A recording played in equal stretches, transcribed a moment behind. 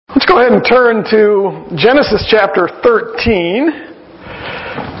go ahead and turn to Genesis chapter 13.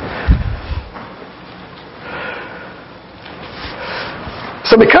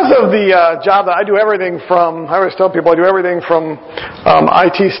 So because of the job that I do everything from, I always tell people I do everything from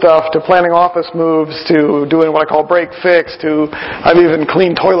IT stuff to planning office moves to doing what I call break fix to I've even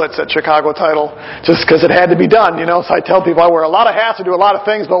cleaned toilets at Chicago Title just because it had to be done, So I tell people I wear a lot of hats, I do a lot of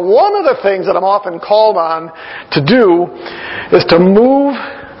things, but one of the things that I'm often called on to do is to move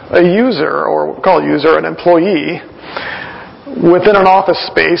a user, or we'll call a user, an employee, within an office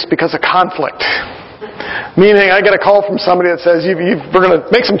space because of conflict. Meaning, I get a call from somebody that says, we're going to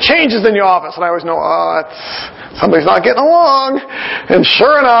make some changes in your office. And I always know, somebody's not getting along. And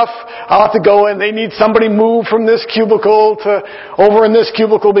sure enough, I'll have to go in. They need somebody moved from this cubicle to over in this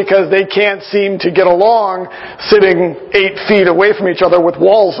cubicle because they can't seem to get along sitting 8 feet away from each other with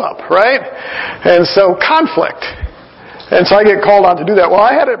walls up, right? And so, conflict. And so I get called on to do that. Well,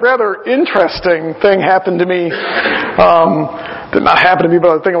 I had a rather interesting thing happen to me. Did not happen to me,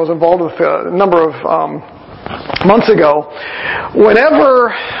 but I think I was involved with a number of months ago.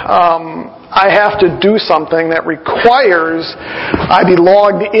 Whenever I have to do something that requires I be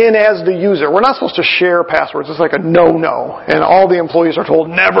logged in as the user, we're not supposed to share passwords. It's like a no-no. And all the employees are told,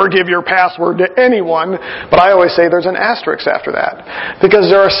 never give your password to anyone. But I always say there's an asterisk after that.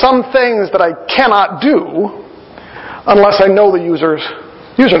 Because there are some things that I cannot do unless I know the user's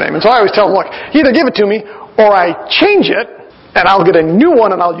username. And so I always tell them, look, either give it to me or I change it and I'll get a new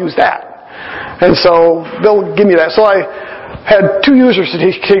one and I'll use that. And so they'll give me that. So I had 2 users to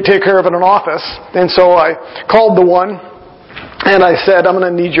take care of in an office. And so I called the one and I said, I'm going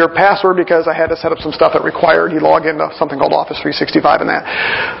to need your password because I had to set up some stuff that required you log into something called Office 365 and that.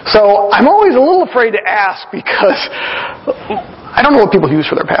 So I'm always a little afraid to ask because I don't know what people use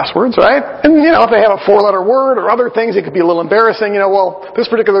for their passwords, right? And, if they have a 4-letter word or other things, it could be a little embarrassing. Well, this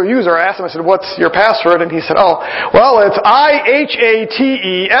particular user, I asked him, I said, what's your password? And he said, it's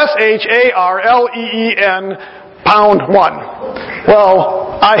IHATESHARLEEN #1.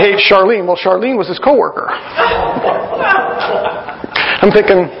 Well, I hate Charlene. Well, Charlene was his coworker. I'm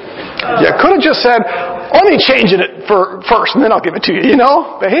thinking, you could have just said, let me change it first, and then I'll give it to you,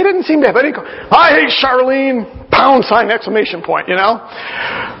 But he didn't seem to have any. I hate Charlene, !! Exclamation point, So I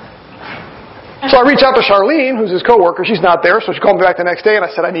reach out to Charlene, who's his coworker. She's not there, so she called me back the next day, and I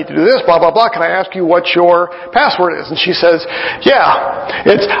said, I need to do this, blah, blah, blah. Can I ask you what your password is? And she says, yeah,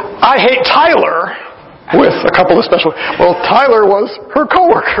 it's I hate Tyler, with a couple of special. Well, Tyler was her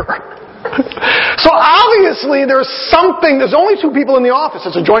coworker. So obviously there's only 2 people in the office.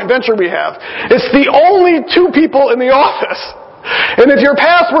 It's a joint venture we have. It's the only 2 people in the office. And if your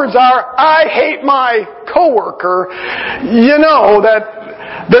passwords are, I hate my coworker, you know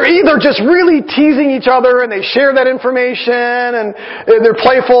that they're either just really teasing each other and they share that information and they're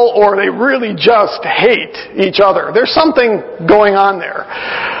playful, or they really just hate each other. There's something going on there.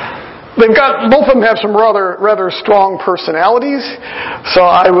 Both of them have some rather strong personalities, so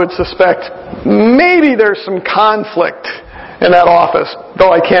I would suspect maybe there's some conflict in that office,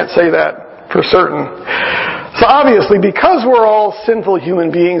 though I can't say that for certain. So obviously, because we're all sinful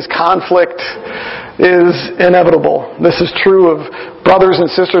human beings, conflict is inevitable. This is true of brothers and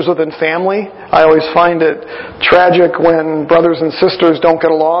sisters within family. I always find it tragic when brothers and sisters don't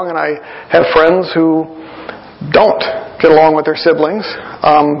get along, and I have friends who don't get along with their siblings.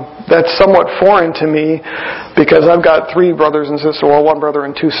 That's somewhat foreign to me because I've got 3 brothers and sisters, well, 1 brother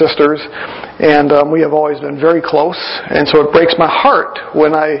and 2 sisters, and we have always been very close. And so it breaks my heart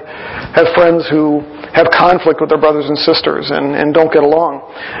when I have friends who have conflict with their brothers and sisters and don't get along.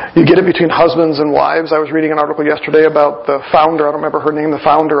 You get it between husbands and wives. I was reading an article yesterday about the founder, I don't remember her name, the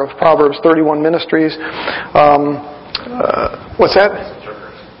founder of Proverbs 31 Ministries. What's that?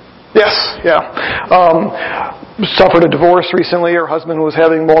 Yes, yeah. Suffered a divorce recently. Her husband was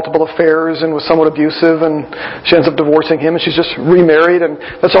having multiple affairs and was somewhat abusive, and she ends up divorcing him, and she's just remarried. And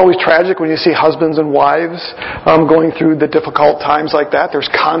that's always tragic when you see husbands and wives going through the difficult times like that. There's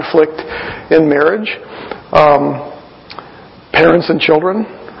conflict in marriage. Parents and children.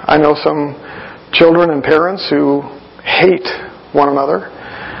 I know some children and parents who hate one another.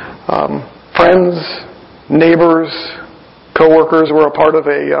 Friends, neighbors, co-workers were a part of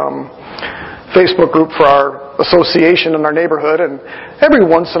a Facebook group for our association in our neighborhood, and every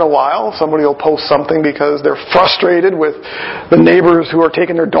once in a while somebody will post something because they're frustrated with the neighbors who are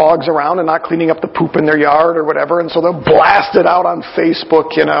taking their dogs around and not cleaning up the poop in their yard or whatever, and so they'll blast it out on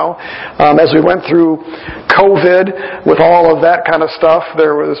Facebook, As we went through COVID with all of that kind of stuff,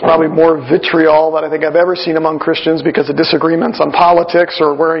 there was probably more vitriol that I think I've ever seen among Christians because of disagreements on politics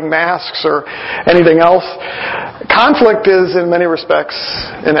or wearing masks or anything else. Conflict is, in many respects,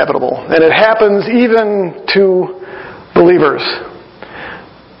 inevitable, and it happens even to believers.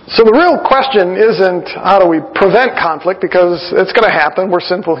 So the real question isn't how do we prevent conflict, because it's going to happen. We're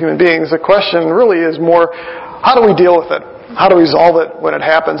sinful human beings. The question really is more, how do we deal with it? How do we resolve it when it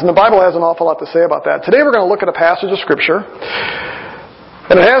happens? And the Bible has an awful lot to say about that. Today we're going to look at a passage of Scripture,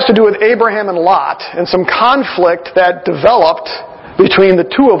 and it has to do with Abraham and Lot and some conflict that developed between the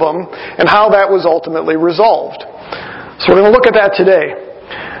two of them and how that was ultimately resolved. So we're going to look at that today.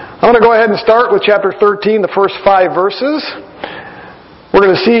 I'm going to go ahead and start with chapter 13, the first 5 verses. We're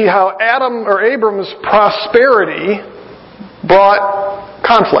going to see how Abram's prosperity brought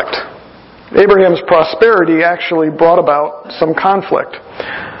conflict. Abraham's prosperity actually brought about some conflict.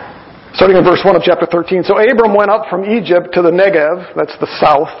 Starting in verse 1 of chapter 13. So Abram went up from Egypt to the Negev, that's the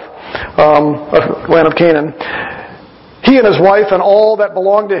south land of Canaan, he and his wife and all that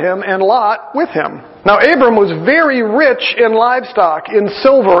belonged to him, and Lot with him. Now Abram was very rich in livestock, in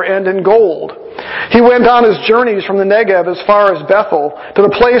silver and in gold. He went on his journeys from the Negev as far as Bethel, to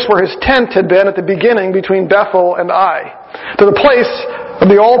the place where his tent had been at the beginning between Bethel and Ai, to the place of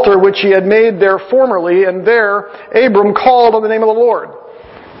the altar which he had made there formerly, and there Abram called on the name of the Lord.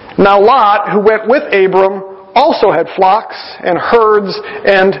 Now Lot, who went with Abram, also had flocks and herds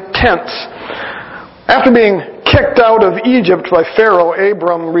and tents. After being kicked out of Egypt by Pharaoh,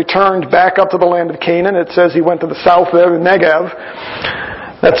 Abram returned back up to the land of Canaan. It says he went to the south there, the Negev.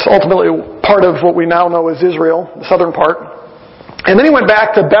 That's ultimately part of what we now know as Israel, the southern part. And then he went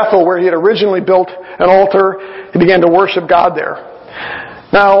back to Bethel, where he had originally built an altar. He began to worship God there.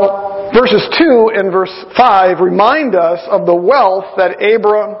 Now, verses 2 and verse 5 remind us of the wealth that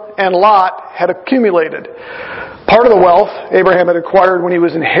Abram and Lot had accumulated. Part of the wealth Abraham had acquired when he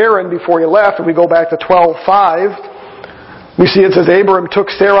was in Haran before he left. If we go back to 12:5, we see it says, Abram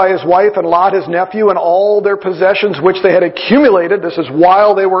took Sarai his wife and Lot his nephew and all their possessions which they had accumulated. This is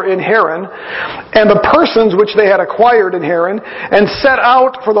while they were in Haran. And the persons which they had acquired in Haran, and set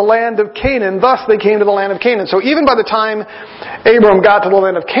out for the land of Canaan. Thus they came to the land of Canaan. So even by the time Abram got to the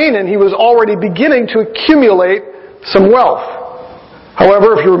land of Canaan, he was already beginning to accumulate some wealth.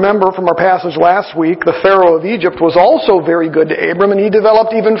 However, if you remember from our passage last week, the Pharaoh of Egypt was also very good to Abram, and he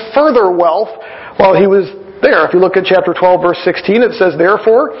developed even further wealth while he was there. If you look at chapter 12, verse 16, it says,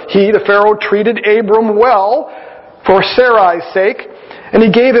 Therefore, he, the Pharaoh, treated Abram well for Sarai's sake, and he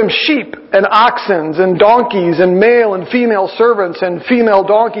gave him sheep and oxen and donkeys and male and female servants and female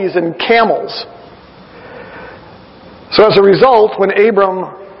donkeys and camels. So as a result, when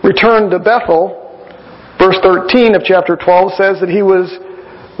Abram returned to Bethel, verse 13 of chapter 12 says that he was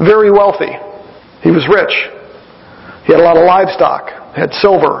very wealthy. He was rich. He had a lot of livestock. He had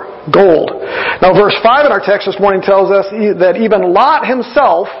silver, gold. Now verse 5 in our text this morning tells us that even Lot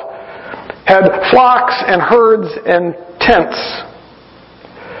himself had flocks and herds and tents.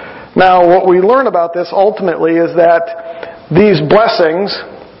 Now what we learn about this ultimately is that these blessings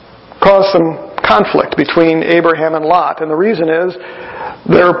caused some conflict between Abraham and Lot. And the reason is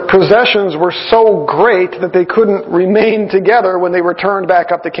their possessions were so great that they couldn't remain together when they returned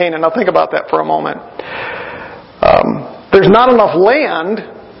back up to Canaan. Now think about that for a moment. There's not enough land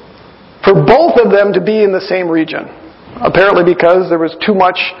for both of them to be in the same region. Apparently because there was too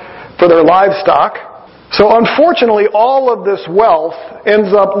much for their livestock. So unfortunately, all of this wealth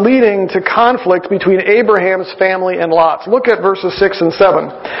ends up leading to conflict between Abraham's family and Lot's. Look at verses 6 and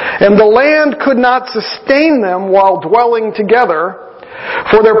 7. And the land could not sustain them while dwelling together,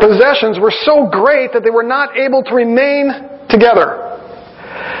 for their possessions were so great that they were not able to remain together.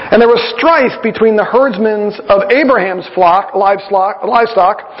 And there was strife between the herdsmen of Abraham's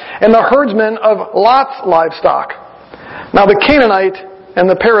livestock and the herdsmen of Lot's livestock. Now the Canaanite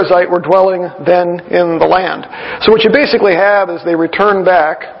and the Perizzite were dwelling then in the land. So what you basically have is they return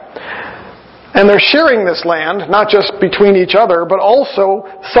back, and they're sharing this land, not just between each other, but also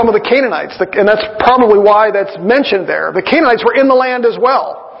some of the Canaanites. And that's probably why that's mentioned there. The Canaanites were in the land as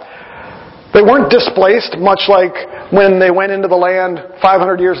well. They weren't displaced, much like when they went into the land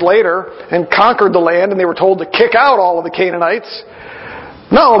 500 years later and conquered the land and they were told to kick out all of the Canaanites.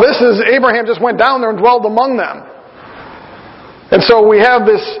 No, this is Abraham just went down there and dwelled among them. And so we have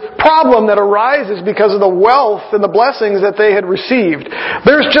this problem that arises because of the wealth and the blessings that they had received.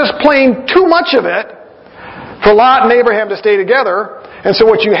 There's just plain too much of it for Lot and Abraham to stay together. And so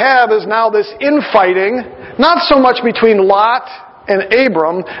what you have is now this infighting, not so much between Lot and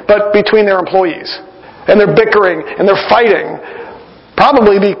Abram, but between their employees. And they're bickering and they're fighting,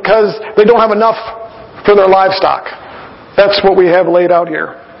 probably because they don't have enough for their livestock. That's what we have laid out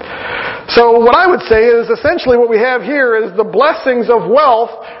here. So what I would say is essentially what we have here is the blessings of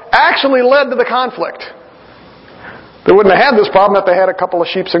wealth actually led to the conflict. They wouldn't have had this problem if they had a couple of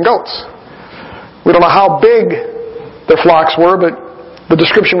sheep and goats. We don't know how big their flocks were, but the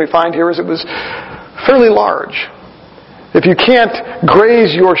description we find here is it was fairly large. If you can't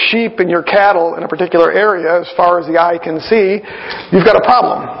graze your sheep and your cattle in a particular area as far as the eye can see, you've got a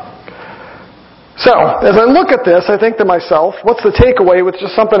problem. So, as I look at this, I think to myself, what's the takeaway with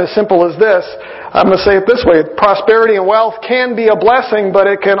just something as simple as this? I'm going to say it this way. Prosperity and wealth can be a blessing, but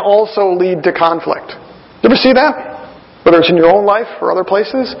it can also lead to conflict. You ever see that? Whether it's in your own life or other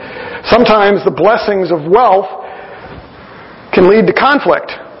places? Sometimes the blessings of wealth can lead to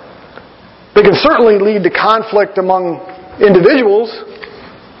conflict. They can certainly lead to conflict among individuals.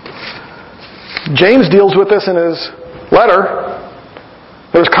 James deals with this in his letter.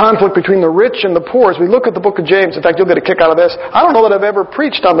 There's conflict between the rich and the poor. As we look at the book of James, in fact, you'll get a kick out of this. I don't know that I've ever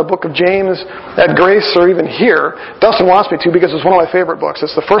preached on the book of James at Grace or even here. Dustin wants me to because it's one of my favorite books.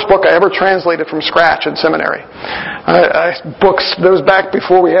 It's the first book I ever translated from scratch in seminary. Books, that was back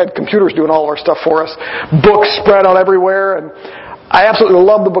before we had computers doing all of our stuff for us. Books spread out everywhere, and I absolutely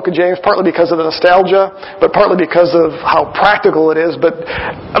love the book of James, partly because of the nostalgia, but partly because of how practical it is. But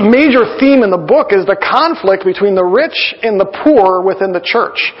a major theme in the book is the conflict between the rich and the poor within the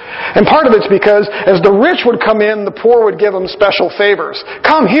church. And part of it's because as the rich would come in, the poor would give them special favors.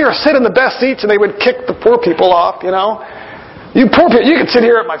 Come here, sit in the best seats, and they would kick the poor people off, you know. You poor people, you can sit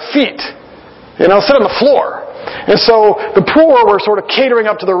here at my feet. You know, sit on the floor. And so the poor were sort of catering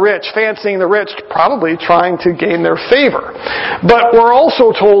up to the rich, fancying the rich, probably trying to gain their favor. But we're also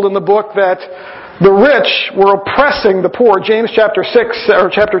told in the book that the rich were oppressing the poor. James chapter 6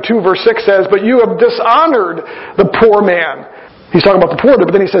 or chapter 2 verse 6 says, "But you have dishonored the poor man." He's talking about the poor, but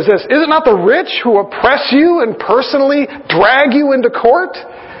then he says this, "Is it not the rich who oppress you and personally drag you into court?"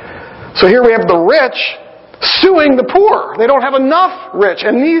 So here we have the rich suing the poor. They don't have enough rich.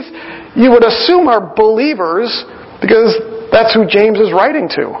 And these, you would assume, are believers because that's who James is writing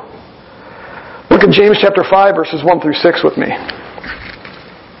to. Look at James chapter 5, verses 1 through 6 with me.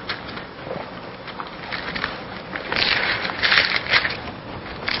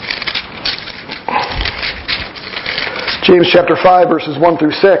 James chapter 5, verses 1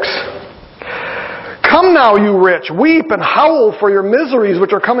 through 6. "Come now, you rich, weep and howl for your miseries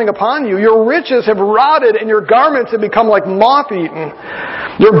which are coming upon you. Your riches have rotted and your garments have become like moth-eaten.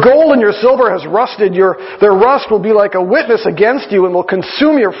 Your gold and your silver has rusted. Their rust will be like a witness against you and will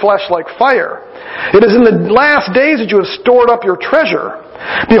consume your flesh like fire. It is in the last days that you have stored up your treasure.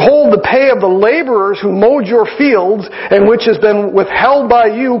 Behold, the pay of the laborers who mowed your fields and which has been withheld by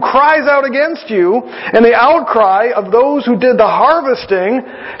you cries out against you, and the outcry of those who did the harvesting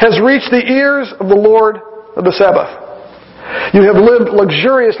has reached the ears of the Lord of the Sabbath. You have lived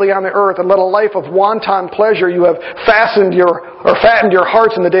luxuriously on the earth and led a life of wanton pleasure. You have fattened your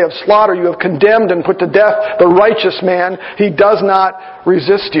hearts in the day of slaughter. You have condemned and put to death the righteous man. He does not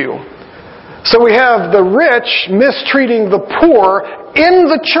resist you." So we have the rich mistreating the poor in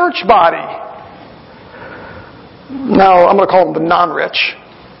the church body. Now, I'm going to call them the non-rich.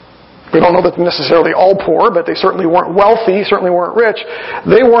 We don't know that they're necessarily all poor, but they certainly weren't wealthy, certainly weren't rich.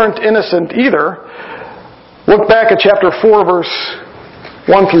 They weren't innocent either. Look back at chapter 4, verse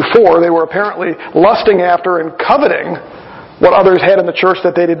 1 through 4. They were apparently lusting after and coveting what others had in the church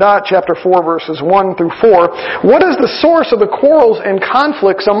that they did not. Chapter 4, verses 1 through 4. "What is the source of the quarrels and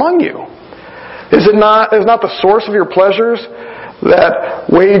conflicts among you? Is not the source of your pleasures that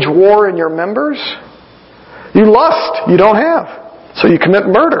wage war in your members? You lust, you don't have, so you commit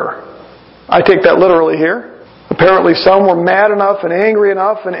murder." I take that literally here. Apparently some were mad enough and angry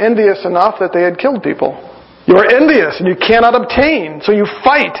enough and envious enough that they had killed people. You are envious and you cannot obtain, so you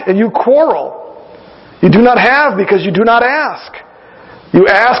fight and you quarrel. You do not have because you do not ask. You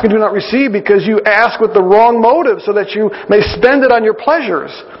ask and do not receive because you ask with the wrong motive so that you may spend it on your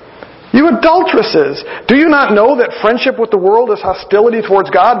pleasures. You adulteresses, do you not know that friendship with the world is hostility towards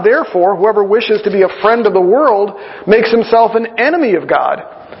God? Therefore, whoever wishes to be a friend of the world makes himself an enemy of God.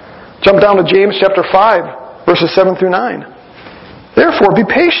 Jump down to James chapter 5, verses 7 through 9. "Therefore, be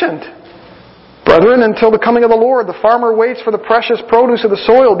patient, brethren, until the coming of the Lord. The farmer waits for the precious produce of the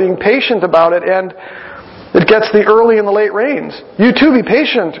soil, being patient about it, and It gets the early and the late rains. You too be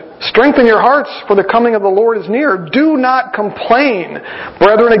patient. Strengthen your hearts, for the coming of the Lord is near. Do not complain,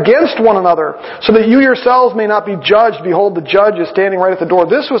 brethren, against one another, so that you yourselves may not be judged. Behold, the judge is standing right at the door.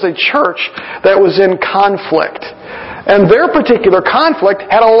 This was a church that was in conflict. And their particular conflict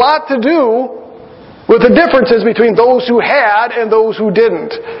had a lot to do with the differences between those who had and those who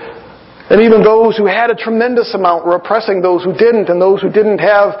didn't. And even those who had a tremendous amount were oppressing those who didn't, and those who didn't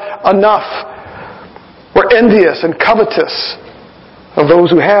have enough were envious and covetous of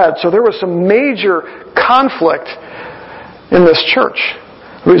those who had. So there was some major conflict in this church.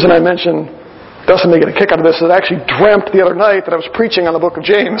 The reason I mentioned Dustin may get a kick out of this is I actually dreamt the other night that I was preaching on the book of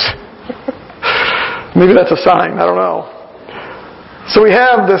James. Maybe that's a sign, I don't know. So we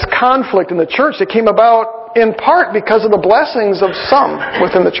have this conflict in the church that came about in part because of the blessings of some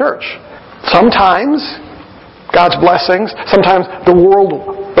within the church. Sometimes God's blessings, sometimes the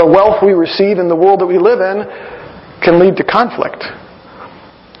wealth we receive in the world that we live in can lead to conflict.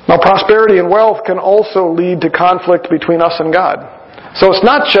 Now, prosperity and wealth can also lead to conflict between us and God. So it's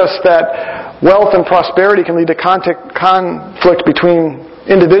not just that wealth and prosperity can lead to conflict between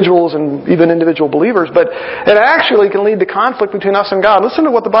individuals and even individual believers, but it actually can lead to conflict between us and God. Listen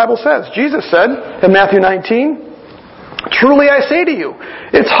to what the Bible says. Jesus said in Matthew 19, "Truly I say to you,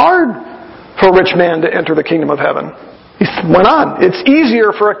 it's hard for a rich man to enter the kingdom of heaven." He went on, "It's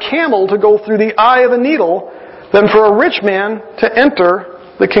easier for a camel to go through the eye of a needle than for a rich man to enter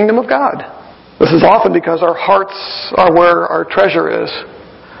the kingdom of God." This is often because our hearts are where our treasure is.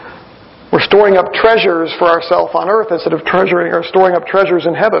 We're storing up treasures for ourselves on earth instead of storing up treasures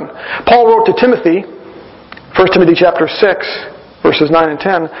in heaven. Paul wrote to Timothy, 1 Timothy chapter 6, verses 9 and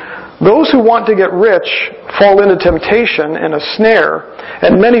 10, "Those who want to get rich fall into temptation and a snare,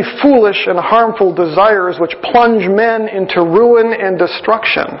 and many foolish and harmful desires which plunge men into ruin and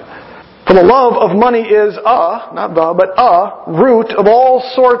destruction. For the love of money is a root of all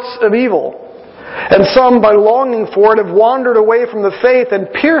sorts of evil. And some, by longing for it, have wandered away from the faith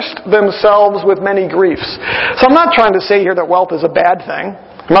and pierced themselves with many griefs." So I'm not trying to say here that wealth is a bad thing.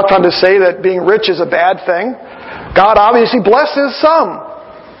 I'm not trying to say that being rich is a bad thing. God obviously blesses some.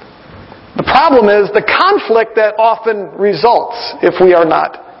 The problem is the conflict that often results if we are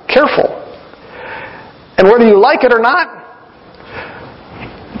not careful. And whether you like it or not,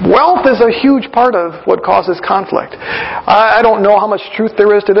 wealth is a huge part of what causes conflict. I don't know how much truth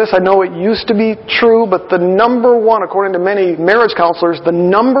there is to this. I know it used to be true, but the number one, according to many marriage counselors, the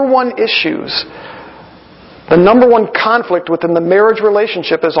number one conflict within the marriage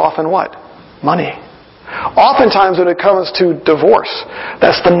relationship is often what? Money. Oftentimes when it comes to divorce,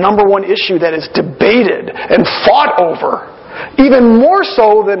 that's the number one issue that is debated and fought over. Even more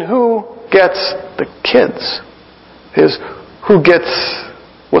so than who gets the kids. Is who gets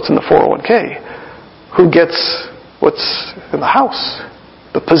what's in the 401k? Who gets what's in the house?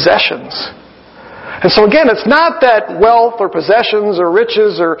 The possessions. And so again, it's not that wealth or possessions or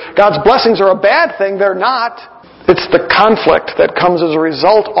riches or God's blessings are a bad thing. They're not. It's the conflict that comes as a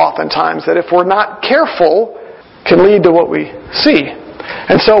result oftentimes that if we're not careful can lead to what we see.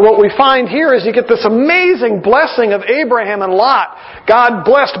 And so what we find here is you get this amazing blessing of Abraham and Lot. God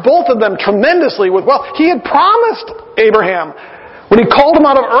blessed both of them tremendously with wealth. He had promised Abraham when he called him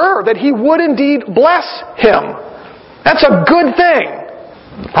out of Ur that he would indeed bless him. That's a good thing.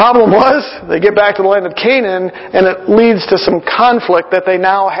 The problem was, they get back to the land of Canaan, and it leads to some conflict that they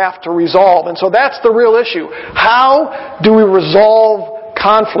now have to resolve. And so that's the real issue. How do we resolve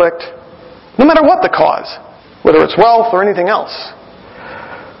conflict, no matter what the cause, whether it's wealth or anything else?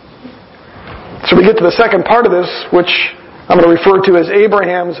 So we get to the second part of this, which I'm going to refer to as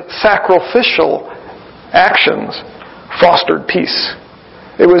Abraham's sacrificial actions fostered peace.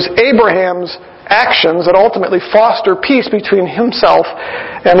 It was Abraham's actions that ultimately foster peace between himself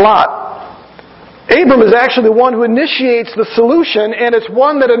and Lot. Abram is actually the one who initiates the solution, and it's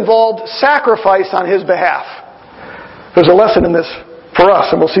one that involved sacrifice on his behalf. There's a lesson in this for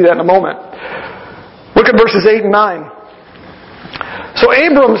us, and we'll see that in a moment. Look at verses 8 and 9. So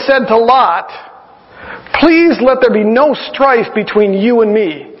Abram said to Lot, "Please let there be no strife between you and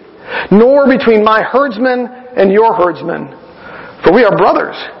me, nor between my herdsmen and your herdsmen, for we are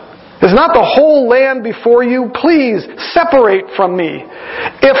brothers. Is not the whole land before you? Please separate from me.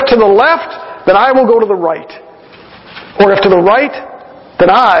 If to the left, then I will go to the right. Or if to the right, then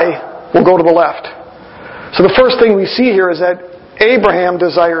I will go to the left." So the first thing we see here is that Abraham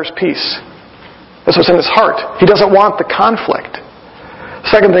desires peace. That's what's in his heart. He doesn't want the conflict.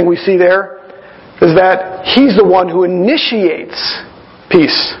 Second thing we see there is that he's the one who initiates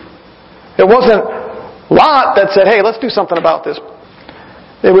peace. It wasn't Lot that said, "Hey, let's do something about this."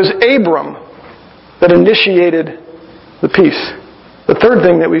 It was Abram that initiated the peace. The third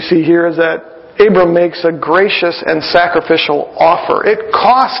thing that we see here is that Abram makes a gracious and sacrificial offer. It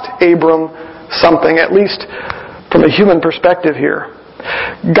cost Abram something, at least from a human perspective here.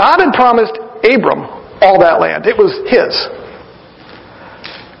 God had promised Abram all that land. It was his.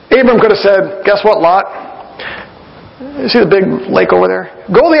 Abram could have said, guess what, Lot? You see the big lake over there?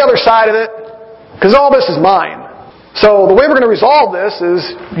 Go the other side of it, because all this is mine. So the way we're going to resolve this is,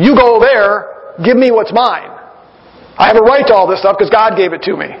 you go there, give me what's mine. I have a right to all this stuff because God gave it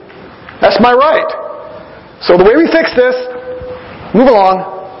to me. That's my right. So the way we fix this, move along,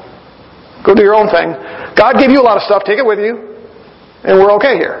 go do your own thing. God gave you a lot of stuff, take it with you, and we're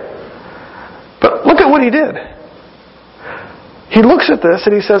okay here. But look at what he did. He looks at this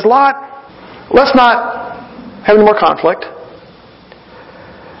and he says, Lot, let's not have any more conflict.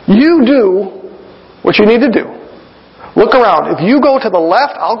 You do what you need to do. Look around. If you go to the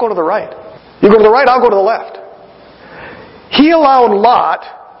left, I'll go to the right. You go to the right, I'll go to the left. He allowed Lot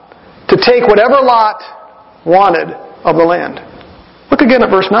to take whatever Lot wanted of the land. Look again at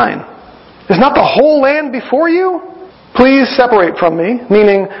verse 9. Is not the whole land before you? Please separate from me,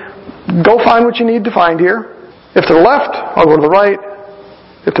 meaning go find what you need to find here. If to the left, I'll go to the right.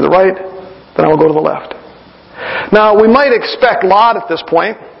 If to the right, then I will go to the left. Now, we might expect Lot at this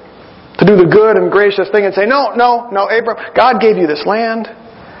point to do the good and gracious thing and say, no, Abram, God gave you this land.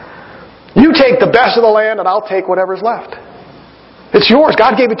 You take the best of the land and I'll take whatever's left. It's yours.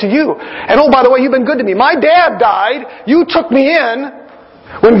 God gave it to you. And oh, by the way, you've been good to me. My dad died. You took me in.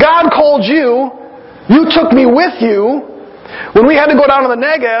 When God called you, you took me with you. When we had to go down to the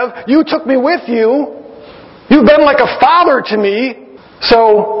Negev, you took me with you. You've been like a father to me.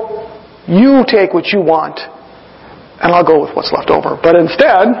 So you take what you want and I'll go with what's left over. But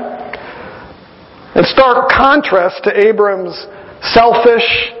instead, in stark contrast to Abram's selfish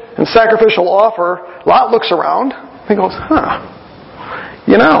and sacrificial offer, Lot looks around and goes,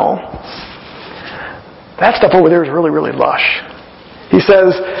 that stuff over there is really, really lush. He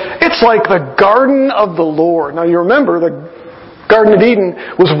says, it's like the garden of the Lord. Now you remember, the Garden of Eden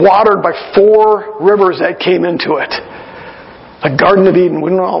was watered by 4 rivers that came into it. The Garden of Eden,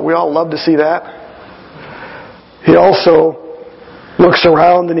 we all love to see that. He also looks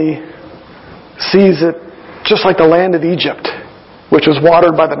around and he sees it just like the land of Egypt, which was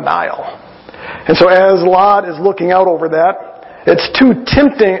watered by the Nile. And so as Lot is looking out over that, it's too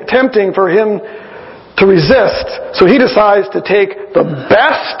tempting for him to resist. So he decides to take the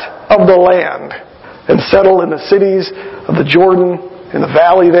best of the land and settle in the cities of the Jordan, in the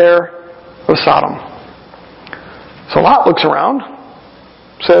valley there of Sodom. So Lot looks around,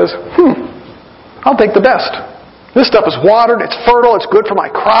 says, I'll take the best. This stuff is watered, it's fertile, it's good for my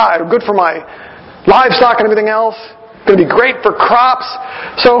good for my livestock and everything else. It's going to be great for crops.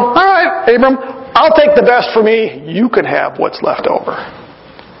 So, all right, Abram, I'll take the best for me. You can have what's left over.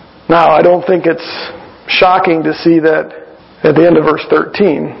 Now, I don't think it's shocking to see that at the end of verse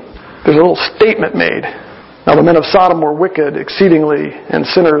 13, there's a little statement made. Now, the men of Sodom were wicked exceedingly and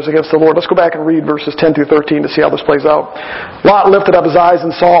sinners against the Lord. Let's go back and read verses 10 through 13 to see how this plays out. Lot lifted up his eyes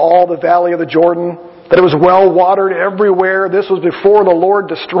and saw all the valley of the Jordan, that it was well watered everywhere. This was before the Lord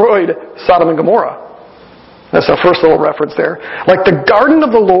destroyed Sodom and Gomorrah. That's our first little reference there. Like the garden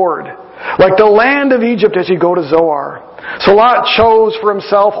of the Lord, like the land of Egypt as you go to Zoar. So Lot chose for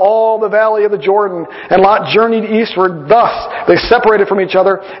himself all the valley of the Jordan, and Lot journeyed eastward. Thus they separated from each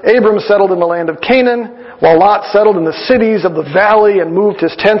other. Abram settled in the land of Canaan, while Lot settled in the cities of the valley and moved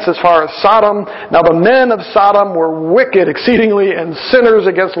his tents as far as Sodom. Now the men of Sodom were wicked exceedingly and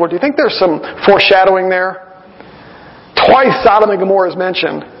sinners against the Lord. Do you think there's some foreshadowing there? Twice Sodom and Gomorrah is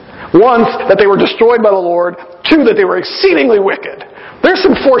mentioned. Once, that they were destroyed by the Lord. 2, that they were exceedingly wicked. There's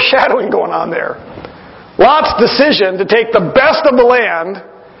some foreshadowing going on there. Lot's decision to take the best of the land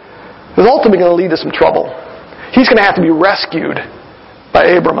is ultimately going to lead to some trouble. He's going to have to be rescued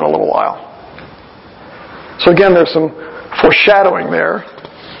by Abram in a little while. So again, there's some foreshadowing there.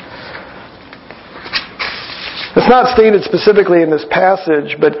 It's not stated specifically in this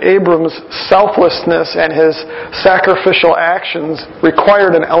passage, but Abram's selflessness and his sacrificial actions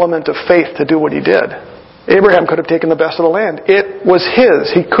required an element of faith to do what he did. Abraham could have taken the best of the land. It was his.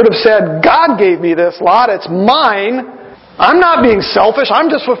 He could have said, God gave me this, Lot, it's mine. I'm not being selfish, I'm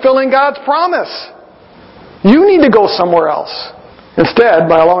just fulfilling God's promise. You need to go somewhere else. Instead,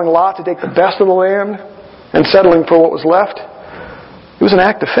 by allowing Lot to take the best of the land and settling for what was left, it was an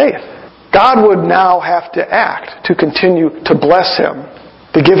act of faith. God would now have to act to continue to bless him,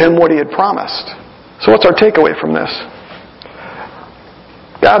 to give him what he had promised. So what's our takeaway from this?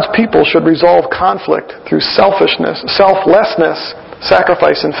 God's people should resolve conflict through selfishness, selflessness,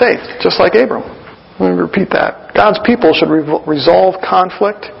 sacrifice, and faith, just like Abram. Let me repeat that. God's people should resolve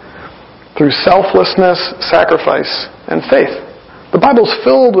conflict through selflessness, sacrifice, and faith. The Bible's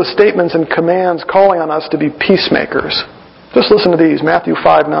filled with statements and commands calling on us to be peacemakers. Just listen to these. Matthew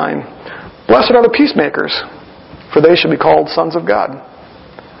 5:9. Blessed are the peacemakers, for they shall be called sons of God.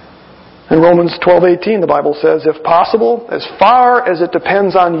 In Romans 12:18, the Bible says, if possible, as far as it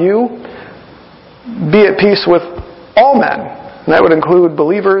depends on you, be at peace with all men. And that would include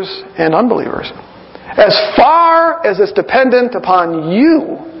believers and unbelievers. As far as it's dependent upon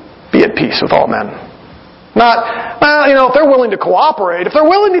you, be at peace with all men. Not, if they're willing to cooperate, if they're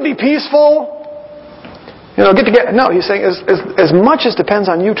willing to be peaceful, get together. No, he's saying as much as depends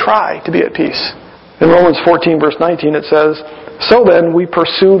on you, try to be at peace. In Romans 14, verse 19, it says, so then we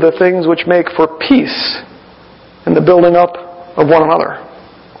pursue the things which make for peace and the building up of one another.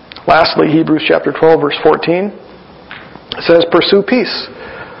 Lastly, Hebrews chapter 12, verse 14, it says, pursue peace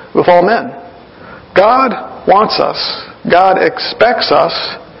with all men. God wants us, God expects us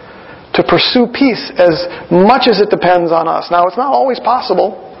to pursue peace as much as it depends on us. Now, it's not always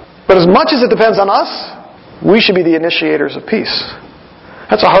possible, but as much as it depends on us, we should be the initiators of peace.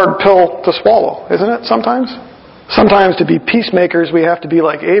 That's a hard pill to swallow, isn't it, sometimes? Sometimes to be peacemakers, we have to be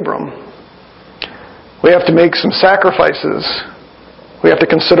like Abram. We have to make some sacrifices. We have to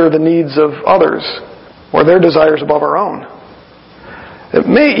consider the needs of others or their desires above our own. It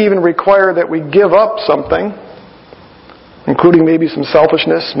may even require that we give up something, including maybe some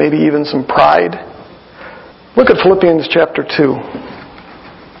selfishness, maybe even some pride. Look at Philippians chapter 2.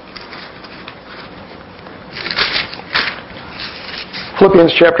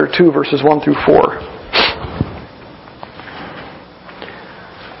 Philippians chapter 2, verses 1 through 4.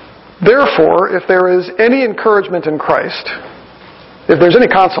 Therefore, if there is any encouragement in Christ, if there's any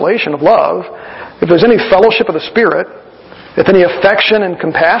consolation of love, if there's any fellowship of the Spirit, if any affection and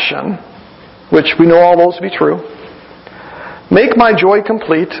compassion, which we know all those to be true, make my joy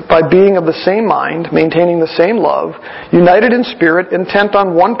complete by being of the same mind, maintaining the same love, united in spirit, intent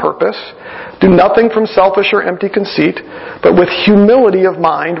on one purpose. Do nothing from selfish or empty conceit, but with humility of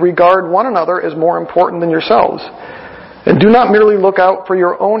mind regard one another as more important than yourselves. And do not merely look out for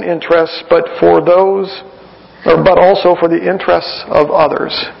your own interests, but also for the interests of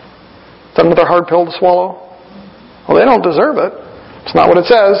others. Is that another hard pill to swallow? Well, they don't deserve it. It's not what it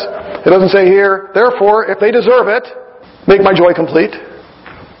says. It doesn't say here, therefore, if they deserve it, make my joy complete.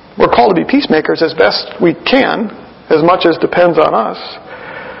 We're called to be peacemakers as best we can, as much as depends on us.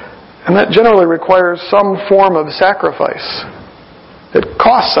 And that generally requires some form of sacrifice. It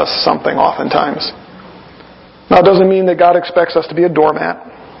costs us something oftentimes. Now, it doesn't mean that God expects us to be a doormat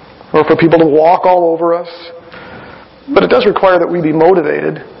or for people to walk all over us. But it does require that we be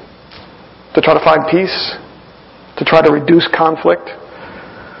motivated to try to find peace, to try to reduce conflict,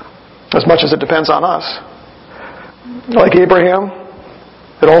 as much as it depends on us. Like Abraham,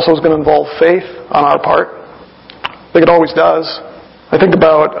 it also is going to involve faith on our part. I think it always does. I think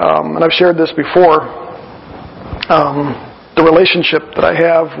about, and I've shared this before, the relationship that I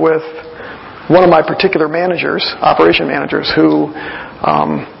have with one of my particular managers, operation managers, who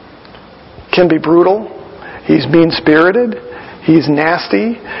can be brutal. He's mean-spirited. He's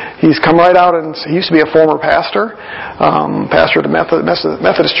nasty. He's come right out and he used to be a former pastor, pastor of the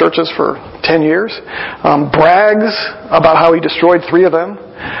Methodist churches for 10 years. Brags about how he destroyed 3 of them.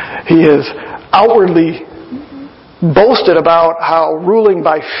 He has outwardly boasted about how ruling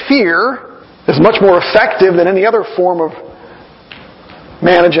by fear is much more effective than any other form of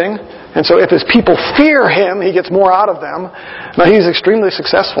managing. And so if his people fear him, he gets more out of them. Now, he's extremely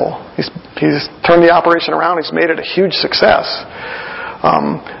successful. He's turned the operation around. He's made it a huge success.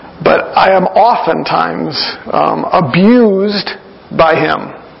 But I am oftentimes abused by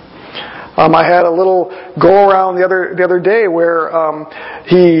him. I had a little go-around the other day where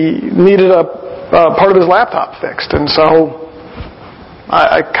he needed a part of his laptop fixed. And so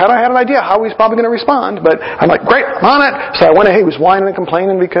I kind of had an idea how he's probably going to respond, but I'm like, great, I'm on it. So I went ahead, he was whining and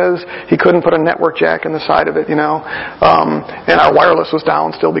complaining because he couldn't put a network jack in the side of it, and our wireless was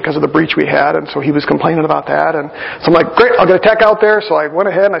down still because of the breach we had, and so he was complaining about that. And so I'm like, great, I'll get a tech out there. So I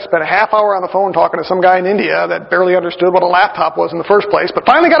went ahead and I spent a half hour on the phone talking to some guy in India that barely understood what a laptop was in the first place, but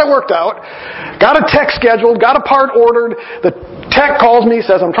finally got it worked out. Got a tech scheduled, got a part ordered. The tech calls me,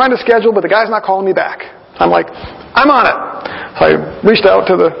 says, I'm trying to schedule, but the guy's not calling me back. I'm like, I'm on it. So I reached out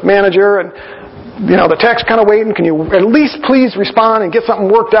to the manager and, the tech's kind of waiting. Can you at least please respond and get something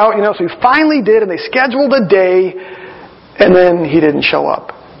worked out? So he finally did, and they scheduled a day, and then he didn't show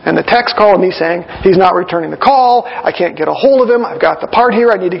up. And the text calling me saying, he's not returning the call, I can't get a hold of him, I've got the part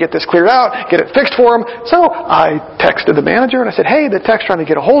here, I need to get this cleared out, get it fixed for him. So I texted the manager and I said, hey, the tech's trying to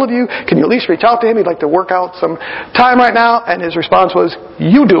get a hold of you, can you at least reach out to him? He'd like to work out some time right now. And his response was,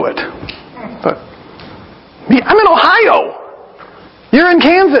 you do it. But I'm in Ohio. You're in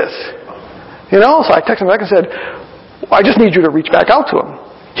Kansas. So I texted him back and said, I just need you to reach back out to him.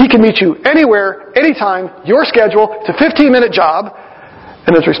 He can meet you anywhere, anytime, your schedule. It's a 15-minute job.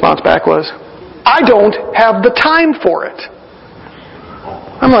 And his response back was, I don't have the time for it.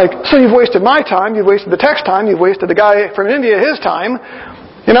 I'm like, so you've wasted my time, you've wasted the text time, you've wasted the guy from India his time.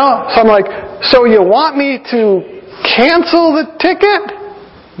 So I'm like, so you want me to cancel the ticket?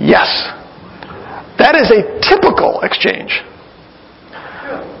 Yes. That is a typical exchange.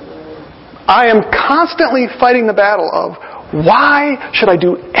 I am constantly fighting the battle of, why should I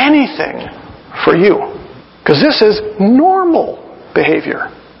do anything for you? Because this is normal behavior.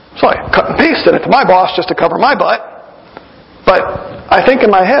 So I cut and pasted it to my boss just to cover my butt. But I think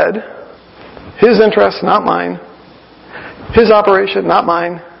in my head, his interest, not mine. His operation, not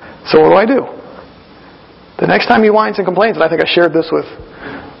mine. So what do? The next time he whines and complains, and I think I shared this with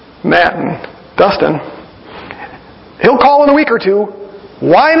Matt and Dustin, he'll call in a week or two,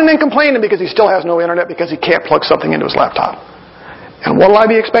 whining and complaining because he still has no internet because he can't plug something into his laptop. And what will I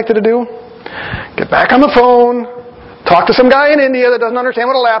be expected to do? Get back on the phone, talk to some guy in India that doesn't understand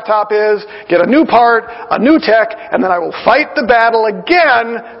what a laptop is, get a new part, a new tech, and then I will fight the battle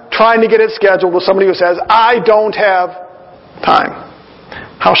again trying to get it scheduled with somebody who says, I don't have time.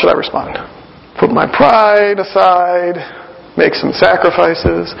 How should I respond? Put my pride aside, make some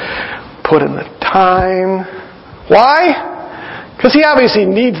sacrifices, put in the time. Why? Because he obviously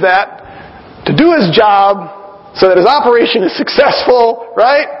needs that to do his job so that his operation is successful,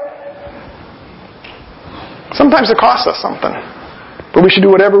 right? Sometimes it costs us something. But we should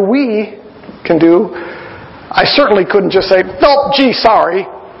do whatever we can do. I certainly couldn't just say, nope, gee, sorry.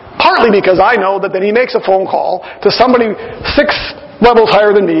 Partly because I know that then he makes a phone call to somebody 6 levels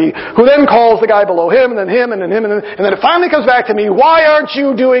higher than me, who then calls the guy below him, and then him, and then him, and then it finally comes back to me, why aren't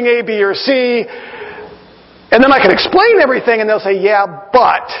you doing A, B, or C? And then I can explain everything, and they'll say, yeah,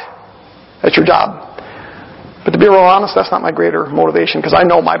 but that's your job. But to be real honest, that's not my greater motivation, because I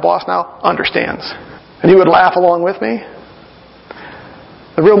know my boss now understands. And he would laugh along with me.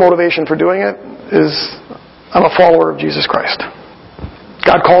 The real motivation for doing it is I'm a follower of Jesus Christ.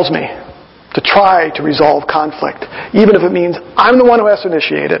 God calls me to try to resolve conflict, even if it means I'm the one who has to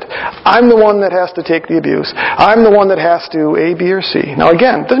initiate it. I'm the one that has to take the abuse. I'm the one that has to A, B, or C. Now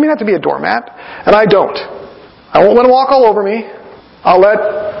again, it doesn't mean I have to be a doormat, and I don't. I won't let him walk all over me. I'll let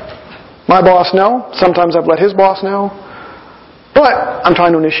my boss know. Sometimes I've let his boss know. But I'm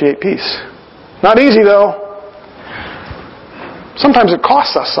trying to initiate peace. Not easy, though. Sometimes it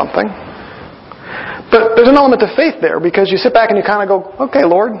costs us something. But there's an element of faith there, because you sit back and you kind of go, okay,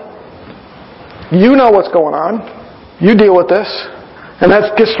 Lord, you know what's going on. You deal with this. And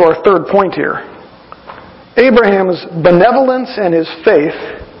that gets to our third point here. Abraham's benevolence and his faith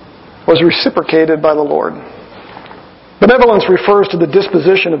was reciprocated by the Lord. Benevolence refers to the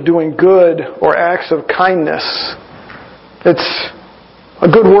disposition of doing good or acts of kindness. It's a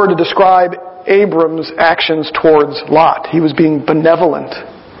good word to describe Abram's actions towards Lot. He was being benevolent.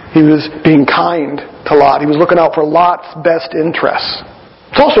 He was being kind to Lot. He was looking out for Lot's best interests.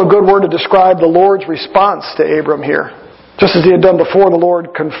 It's also a good word to describe the Lord's response to Abram here. Just as he had done before, the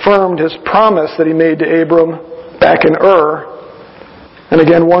Lord confirmed his promise that he made to Abram back in Ur. And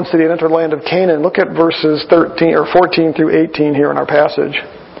again, once that he had entered the land of Canaan. Look at verses 14 through 18 here in our passage.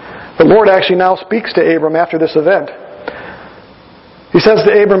 The Lord actually now speaks to Abram after this event. He says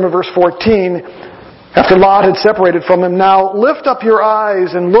to Abram in verse 14, after Lot had separated from him, now lift up your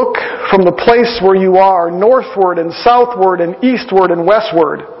eyes and look from the place where you are, northward and southward and eastward and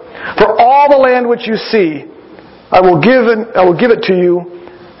westward. For all the land which you see, I will give it to you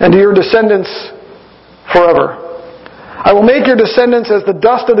and to your descendants forever. I will make your descendants as the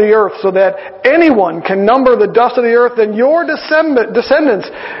dust of the earth, so that anyone can number the dust of the earth, and your descendants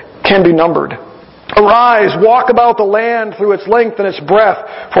can be numbered. Arise, walk about the land through its length and its breadth,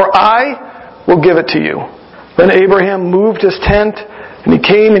 for I will give it to you. Then Abraham moved his tent, and he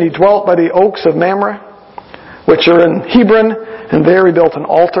came and he dwelt by the oaks of Mamre, which are in Hebron, and there he built an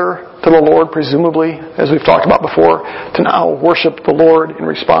altar to the Lord, presumably, as we've talked about before, to now worship the Lord in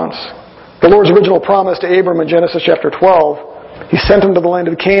response. The Lord's original promise to Abram in Genesis chapter 12, he sent him to the land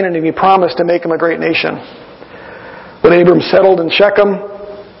of Canaan, and he promised to make him a great nation. When Abram settled in Shechem,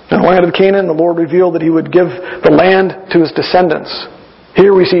 in the land of Canaan, the Lord revealed that he would give the land to his descendants.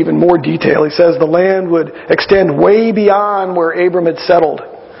 Here we see even more detail. He says the land would extend way beyond where Abram had settled.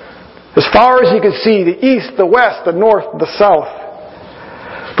 As far as he could see, the east, the west, the north, the south.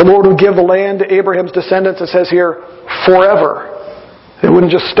 The Lord would give the land to Abraham's descendants, it says here, forever. It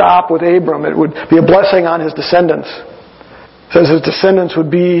wouldn't just stop with Abram. It would be a blessing on his descendants. It says his descendants would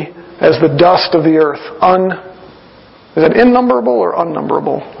be as the dust of the earth. Is it innumerable or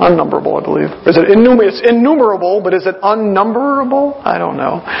unnumberable? Unnumberable, I believe. Is it It's innumerable, but is it unnumberable? I don't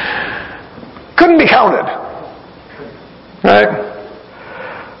know. Couldn't be counted. Right?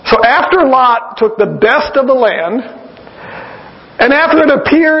 So after Lot took the best of the land, and after it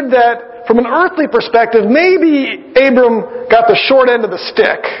appeared that from an earthly perspective, maybe Abram got the short end of the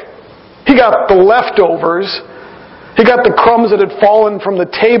stick. He got the leftovers. He got the crumbs that had fallen from the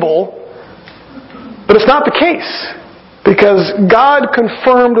table. But it's not the case. Because God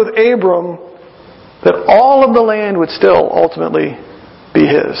confirmed with Abram that all of the land would still ultimately be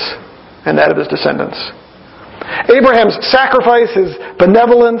his and that of his descendants. Abraham's sacrifice, his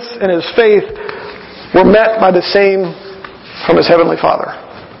benevolence, and his faith were met by the same from his Heavenly Father.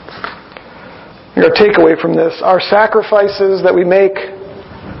 Our takeaway from this, our sacrifices that we make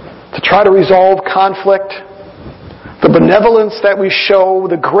to try to resolve conflict, the benevolence that we show,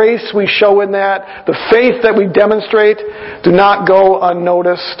 the grace we show in that, the faith that we demonstrate, do not go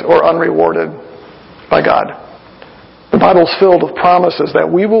unnoticed or unrewarded by God. The Bible is filled with promises that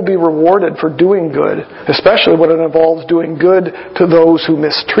we will be rewarded for doing good, especially when it involves doing good to those who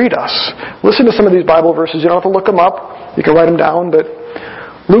mistreat us. Listen to some of these Bible verses. You don't have to look them up. You can write them down. But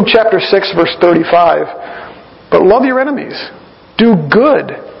Luke chapter 6, verse 35. But love your enemies. Do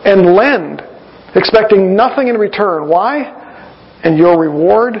good and lend, expecting nothing in return. Why? And your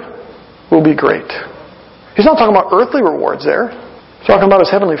reward will be great. He's not talking about earthly rewards there. He's talking about his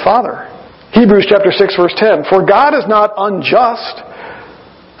Heavenly Father. Hebrews chapter 6, verse 10. For God is not unjust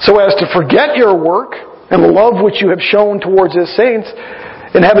so as to forget your work and the love which you have shown towards his saints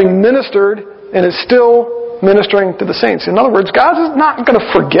in having ministered and is still ministering to the saints. In other words, God is not going to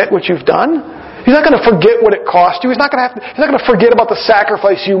forget what you've done. He's not going to forget what it cost you. He's not going to forget about the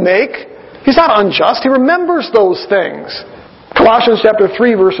sacrifice you make. He's not unjust. He remembers those things. Colossians chapter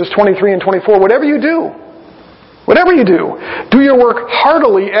 3, verses 23 and 24. Whatever you do your work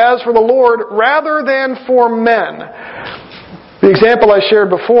heartily as for the Lord rather than for men. The example I shared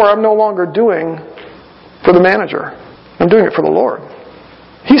before, I'm no longer doing for the manager. I'm doing it for the Lord.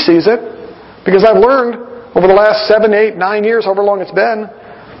 He sees it because I've learned over the last 7, 8, 9 years, however long it's been,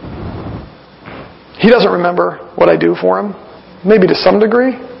 He doesn't remember what I do for Him. Maybe to some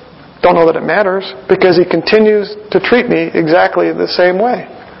degree. Don't know that it matters because He continues to treat me exactly the same way.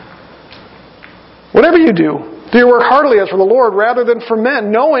 Whatever you do your work heartily as for the Lord rather than for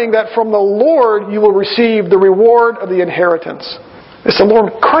men, knowing that from the Lord you will receive the reward of the inheritance. It's the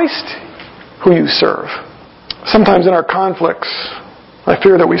Lord Christ who you serve. Sometimes in our conflicts, I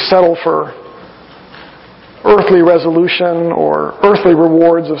fear that we settle for earthly resolution or earthly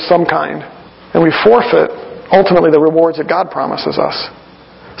rewards of some kind, and we forfeit ultimately the rewards that God promises us.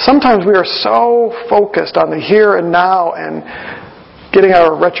 Sometimes we are so focused on the here and now and getting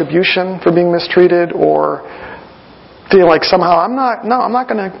our retribution for being mistreated, or feel like somehow I'm not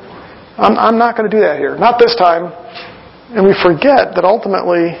going to do that here. Not this time. And we forget that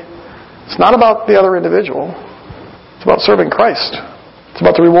ultimately it's not about the other individual. It's about serving Christ. It's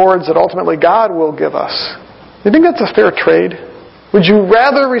about the rewards that ultimately God will give us. You think that's a fair trade? Would you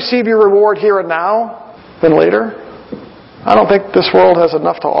rather receive your reward here and now than later? I don't think this world has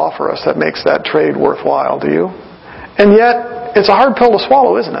enough to offer us that makes that trade worthwhile, do you? And yet, it's a hard pill to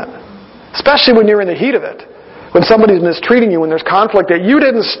swallow, isn't it? Especially when you're in the heat of it. When somebody's mistreating you, when there's conflict that you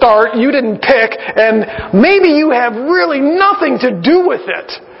didn't start, you didn't pick, and maybe you have really nothing to do with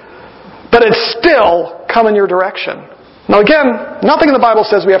it. But it's still coming your direction. Now again, nothing in the Bible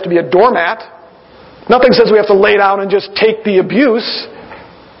says we have to be a doormat. Nothing says we have to lay down and just take the abuse.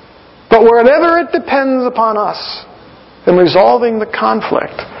 But wherever it depends upon us in resolving the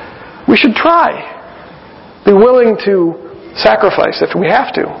conflict, we should try. Be willing to sacrifice if we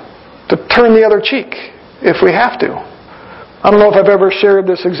have to turn the other cheek if we have to. I don't know if I've ever shared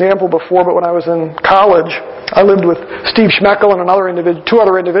this example before, but when I was in college, I lived with Steve Schmeckel and two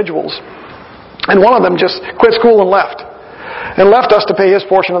other individuals. And one of them just quit school and left us to pay his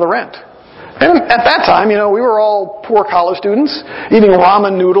portion of the rent. And at that time, we were all poor college students, eating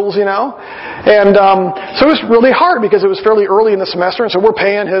ramen noodles, And so it was really hard because it was fairly early in the semester, and so we're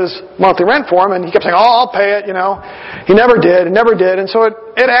paying his monthly rent for him, and he kept saying, I'll pay it, He never did, and so it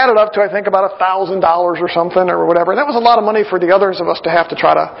added up to, I think, about $1,000 or something or whatever. And that was a lot of money for the others of us to have to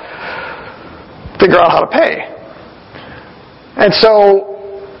try to figure out how to pay. And so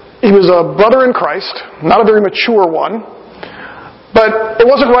he was a brother in Christ, not a very mature one. But it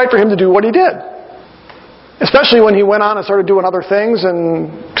wasn't right for him to do what he did. Especially when he went on and started doing other things and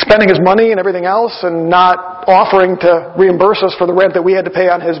spending his money and everything else and not offering to reimburse us for the rent that we had to pay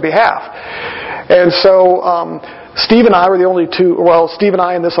on his behalf. And so Steve and I were the only two, well, Steve and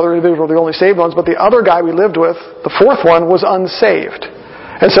I and this other individual were the only saved ones, but the other guy we lived with, the fourth one, was unsaved.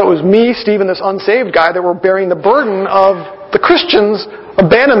 And so it was me, Steve, and this unsaved guy that were bearing the burden of the Christian's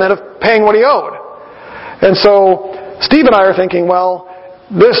abandonment of paying what he owed. And so Steve and I are thinking, well,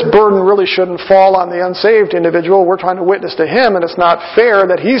 this burden really shouldn't fall on the unsaved individual. We're trying to witness to him, and it's not fair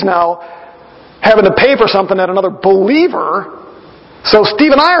that he's now having to pay for something that another believer. So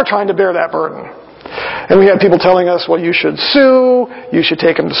Steve and I are trying to bear that burden. And we had people telling us, well, you should sue, you should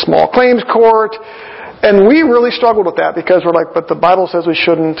take him to small claims court. And we really struggled with that because we're like, but the Bible says we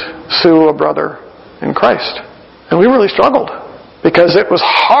shouldn't sue a brother in Christ. And we really struggled because it was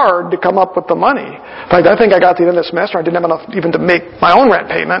hard to come up with the money. In fact, I think I got to the end of the semester, I didn't have enough even to make my own rent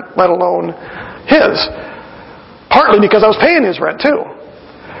payment, let alone his. Partly because I was paying his rent too.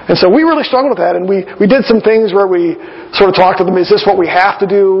 And so we really struggled with that, and we did some things where we sort of talked to them, is this what we have to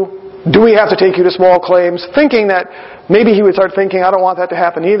do? Do we have to take you to small claims? Thinking that maybe he would start thinking, I don't want that to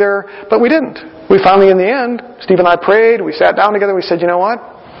happen either. But we didn't. We finally, in the end, Steve and I prayed, we sat down together, we said, you know what?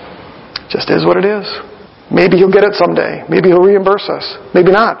 It just is what it is. Maybe he'll get it someday. Maybe he'll reimburse us.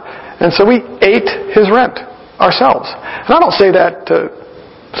 Maybe not. And so we ate his rent ourselves. And I don't say that to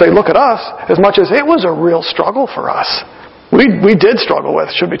say, look at us, as much as it was a real struggle for us. We did struggle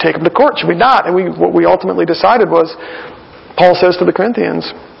with, should we take him to court? Should we not? And what we ultimately decided was, Paul says to the Corinthians,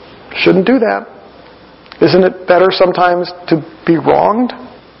 shouldn't do that. Isn't it better sometimes to be wronged?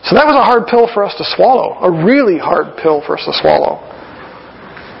 So that was a hard pill for us to swallow. A really hard pill for us to swallow.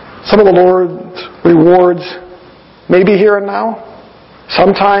 Some of the Lord's rewards may be here and now.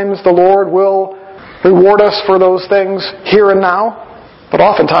 Sometimes the Lord will reward us for those things here and now. But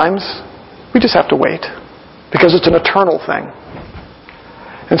oftentimes, we just have to wait. Because it's an eternal thing.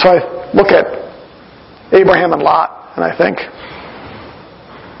 And so I look at Abraham and Lot, and I think,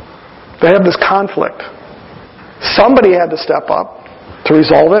 they have this conflict. Somebody had to step up to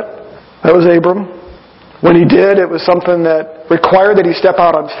resolve it. That was Abram. When he did, it was something that required that he step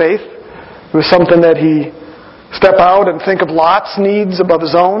out on faith. It was something that he step out and think of Lot's needs above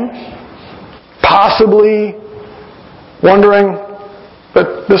his own. Possibly wondering,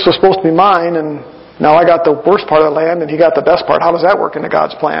 but this was supposed to be mine, and now I got the worst part of the land, and he got the best part. How does that work into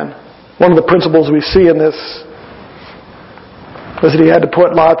God's plan? One of the principles we see in this was that he had to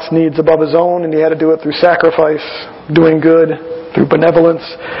put Lot's needs above his own, and he had to do it through sacrifice, doing good, through benevolence,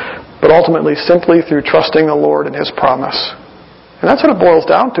 but ultimately simply through trusting the Lord and His promise. And that's what it boils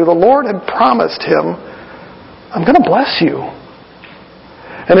down to. The Lord had promised him, I'm going to bless you.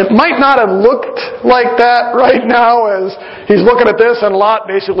 And it might not have looked like that right now as he's looking at this, and Lot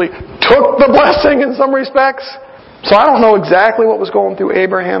basically took the blessing in some respects. So I don't know exactly what was going through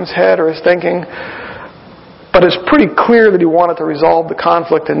Abraham's head or his thinking, but it's pretty clear that he wanted to resolve the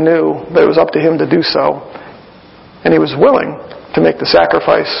conflict and knew that it was up to him to do so. And he was willing to make the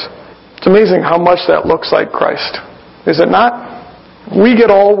sacrifice. It's amazing how much that looks like Christ. Is it not? We get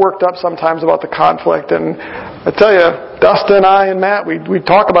all worked up sometimes about the conflict, and I tell you, Dustin, I, and Matt, we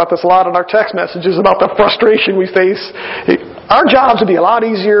talk about this a lot in our text messages about the frustration we face. Our jobs would be a lot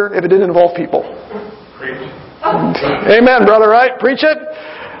easier if it didn't involve people. Preach. Amen, brother, right? Preach it.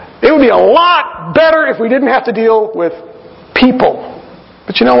 It would be a lot better if we didn't have to deal with people.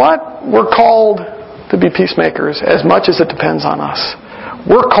 But you know what? We're called to be peacemakers as much as it depends on us.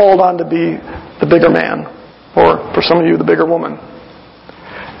 We're called on to be the bigger man, or for some of you, the bigger woman.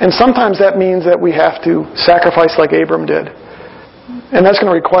 And sometimes that means that we have to sacrifice like Abram did. And that's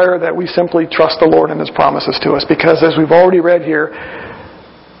going to require that we simply trust the Lord and His promises to us. Because as we've already read here,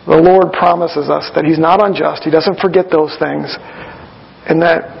 the Lord promises us that He's not unjust. He doesn't forget those things. And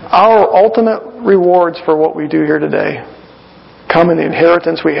that our ultimate rewards for what we do here today come in the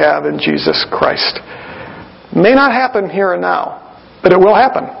inheritance we have in Jesus Christ. May not happen here and now, but it will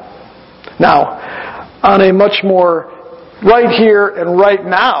happen. Now, on a much more right here and right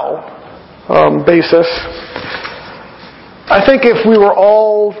now basis, I think if we were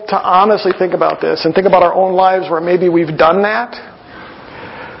all to honestly think about this and think about our own lives where maybe we've done that,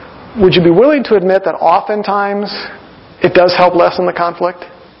 would you be willing to admit that oftentimes it does help lessen the conflict?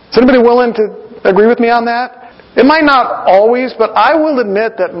 Is anybody willing to agree with me on that? It might not always, but I will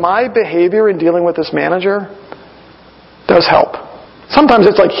admit that my behavior in dealing with this manager does help. Sometimes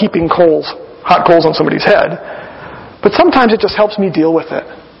it's like heaping hot coals on somebody's head. But sometimes it just helps me deal with it.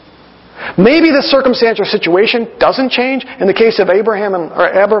 Maybe the circumstance or situation doesn't change. In the case of Abram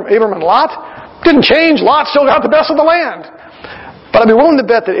and Lot, didn't change. Lot still got the best of the land. But I'd be willing to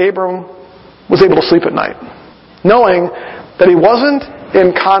bet that Abram was able to sleep at night, knowing that he wasn't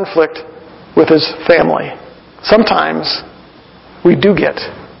in conflict with his family. Sometimes we do get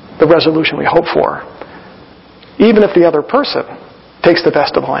the resolution we hope for, even if the other person takes the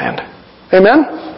best of the land. Amen?